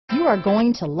you are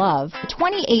going to love the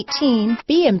 2018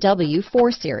 BMW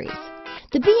 4 Series.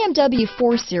 The BMW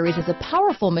 4 Series is a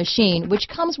powerful machine which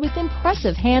comes with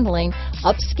impressive handling,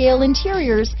 upscale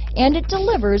interiors, and it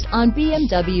delivers on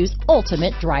BMW's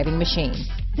ultimate driving machine.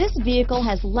 This vehicle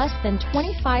has less than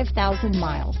 25,000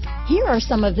 miles. Here are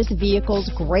some of this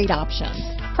vehicle's great options: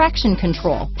 traction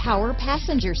control, power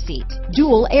passenger seat,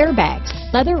 dual airbags,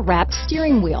 leather-wrapped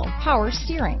steering wheel, power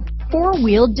steering,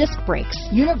 four-wheel disc brakes,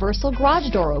 universal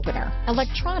garage door opener,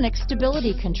 electronic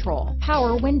stability control,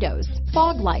 power windows,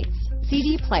 fog lights,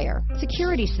 CD player,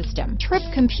 security system, trip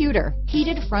computer,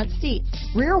 heated front seats,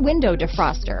 rear window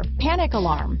defroster, panic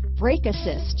alarm, brake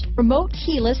assist, remote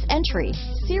keyless entry,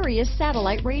 Sirius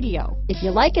satellite radio. If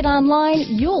you like it online,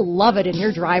 you'll love it in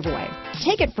your driveway.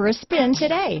 Take it for a spin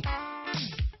today.